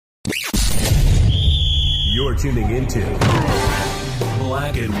You're tuning into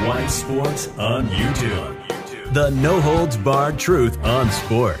Black and White Sports on YouTube. The no-holds-barred truth on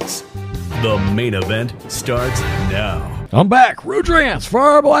sports. The main event starts now. I'm back. Rudrance for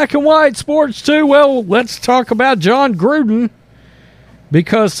our Black and White Sports 2. Well, let's talk about Jon Gruden,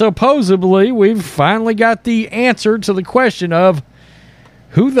 because supposedly we've finally got the answer to the question of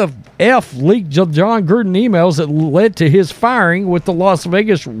who the F leaked Jon Gruden emails that led to his firing with the Las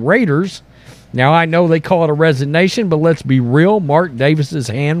Vegas Raiders. Now, I know they call it a resignation, but let's be real. Mark Davis's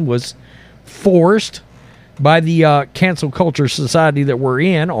hand was forced by the cancel culture society that we're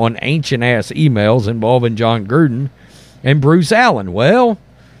in on ancient-ass emails involving Jon Gruden and Bruce Allen. Well,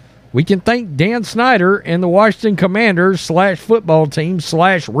 we can thank Dan Snyder and the Washington Commanders / football team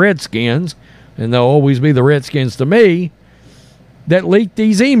 / Redskins, and they'll always be the Redskins to me, that leaked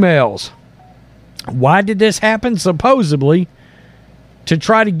these emails. Why did this happen? Supposedly to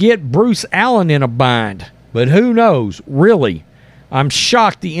try to get Bruce Allen in a bind. But who knows? Really, I'm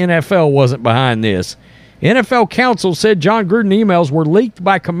shocked the NFL wasn't behind this. NFL counsel said Jon Gruden emails were leaked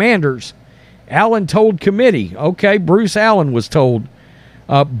by Commanders. Allen told committee. Okay, Bruce Allen was told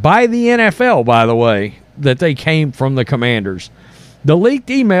by the NFL, by the way, that they came from the Commanders. The leaked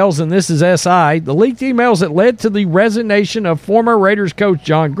emails, and this is SI, the leaked emails that led to the resignation of former Raiders coach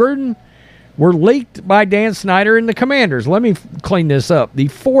Jon Gruden were leaked by Dan Snyder and the Commanders. Let me clean this up. The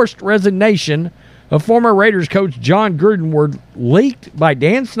forced resignation of former Raiders coach Jon Gruden were leaked by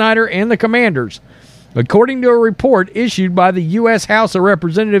Dan Snyder and the Commanders, according to a report issued by the U.S. House of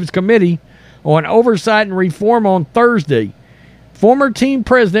Representatives Committee on Oversight and Reform on Thursday. Former team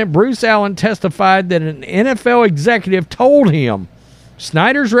president Bruce Allen testified that an NFL executive told him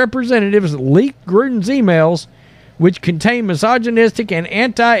Snyder's representatives leaked Gruden's emails, which contain misogynistic and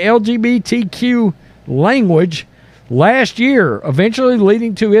anti-LGBTQ language, last year, eventually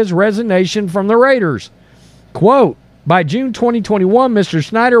leading to his resignation from the Raiders. Quote, by June 2021, Mr.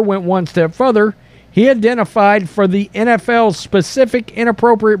 Snyder went one step further. He identified for the NFL's specific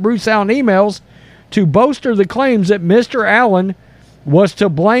inappropriate Bruce Allen emails to bolster the claims that Mr. Allen was to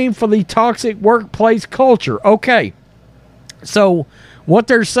blame for the toxic workplace culture. Okay, so what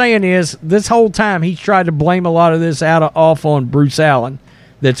they're saying is this whole time he's tried to blame a lot of this off on Bruce Allen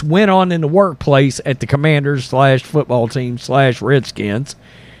that's went on in the workplace at the Commanders / football team / Redskins.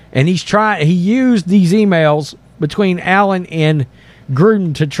 And he used these emails between Allen and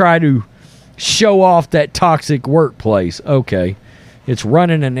Gruden to try to show off that toxic workplace. Okay, it's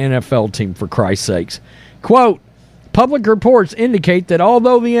running an NFL team, for Christ's sakes. Quote, public reports indicate that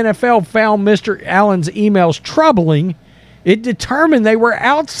although the NFL found Mr. Allen's emails troubling, it determined they were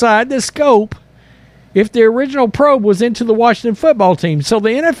outside the scope if the original probe was into the Washington football team. So the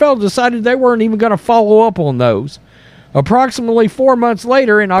NFL decided they weren't even going to follow up on those. Approximately 4 months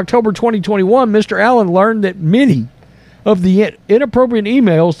later, in October 2021, Mr. Allen learned that many of the inappropriate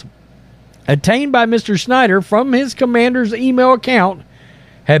emails obtained by Mr. Snyder from his Commander's email account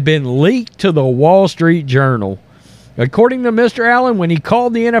had been leaked to the Wall Street Journal. According to Mr. Allen, when he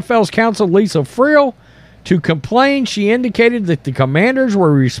called the NFL's counsel, Lisa Friel, to complain, she indicated that the Commanders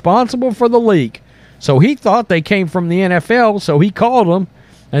were responsible for the leak. So he thought they came from the NFL, so he called them,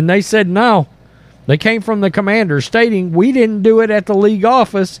 and they said no. They came from the Commanders, stating, we didn't do it at the league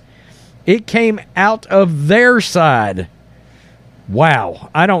office. It came out of their side. Wow.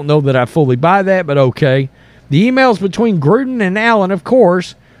 I don't know that I fully buy that, but okay. The emails between Gruden and Allen, of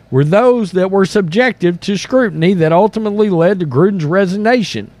course, were those that were subjective to scrutiny that ultimately led to Gruden's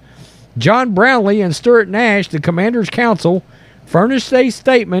resignation. John Brownlee and Stuart Nash, the Commanders' counsel, furnished a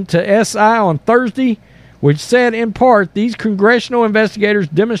statement to SI on Thursday, which said, in part, these congressional investigators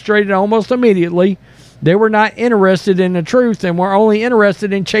demonstrated almost immediately they were not interested in the truth and were only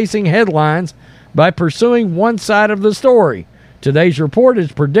interested in chasing headlines by pursuing one side of the story. Today's report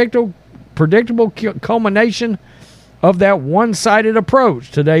is predictable culmination of that one-sided approach.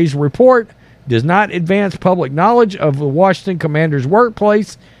 Today's report does not advance public knowledge of the Washington Commanders'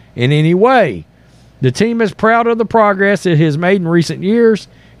 workplace in any way. The team is proud of the progress it has made in recent years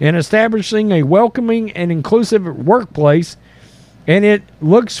in establishing a welcoming and inclusive workplace, and it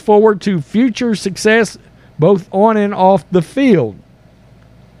looks forward to future success both on and off the field.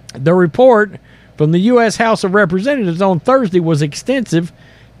 The report from the U.S. House of Representatives on Thursday was extensive,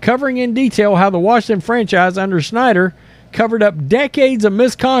 covering in detail how the Washington franchise under Snyder covered up decades of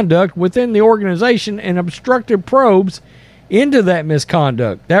misconduct within the organization and obstructed probes into that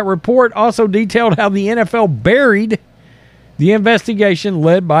misconduct. That report also detailed how the NFL buried the investigation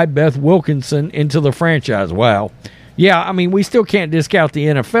led by Beth Wilkinson into the franchise. Wow. Yeah, I mean, we still can't discount the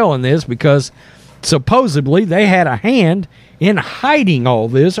NFL in this because supposedly they had a hand in hiding all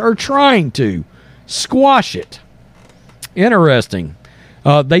this or trying to. squash it. Interesting.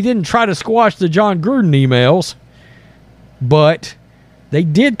 They didn't try to squash the John Gruden emails, but they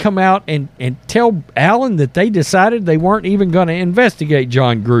did come out and tell Allen that they decided they weren't even going to investigate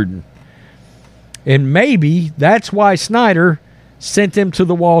John Gruden. And maybe that's why Snyder sent them to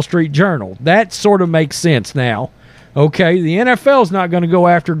the Wall Street Journal. That sort of makes sense now. Okay, the NFL's not going to go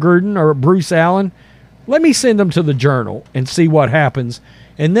after Gruden or Bruce Allen. Let me send them to the Journal and see what happens.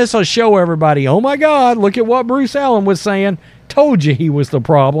 And this will show everybody, oh my God, look at what Bruce Allen was saying. Told you he was the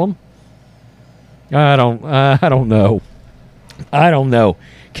problem. I don't know. I don't know.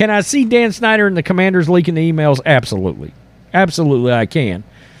 Can I see Dan Snyder and the Commanders leaking the emails? Absolutely. Absolutely I can.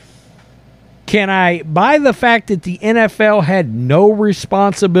 Can I buy the fact that the NFL had no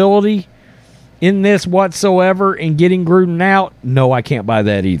responsibility in this whatsoever in getting Gruden out? No, I can't buy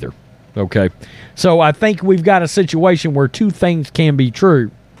that either. Okay. So I think we've got a situation where two things can be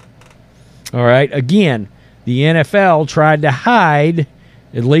true. All right. Again, the NFL tried to hide,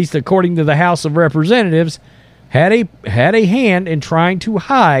 at least according to the House of Representatives, had a hand in trying to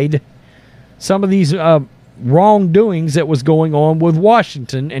hide some of these wrongdoings that was going on with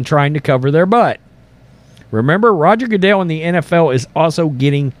Washington and trying to cover their butt. Remember, Roger Goodell in the NFL is also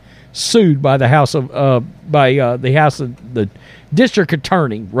getting sued by the House of the District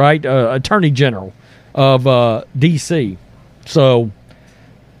Attorney, right? Attorney General of D.C. So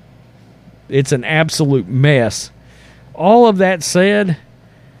it's an absolute mess. All of that said,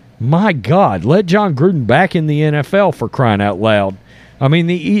 my God, let John Gruden back in the NFL, for crying out loud. I mean,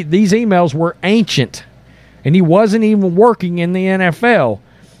 these emails were ancient, and he wasn't even working in the NFL.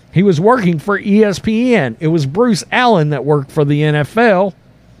 He was working for ESPN. It was Bruce Allen that worked for the NFL.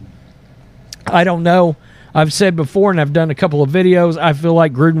 I don't know. I've said before, and I've done a couple of videos, I feel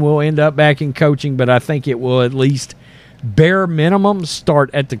like Gruden will end up back in coaching, but I think it will at least bare minimum start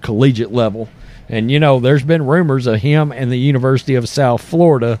at the collegiate level. And, you know, there's been rumors of him and the University of South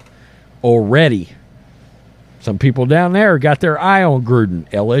Florida already. Some people down there got their eye on Gruden.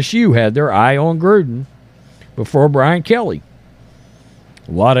 LSU had their eye on Gruden before Brian Kelly.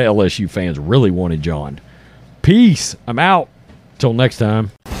 A lot of LSU fans really wanted John. Peace. I'm out. Till next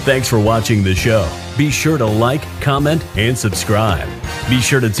time. Thanks for watching the show. Be sure to like, comment, and subscribe. Be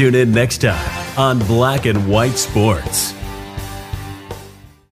sure to tune in next time on Black and White Sports.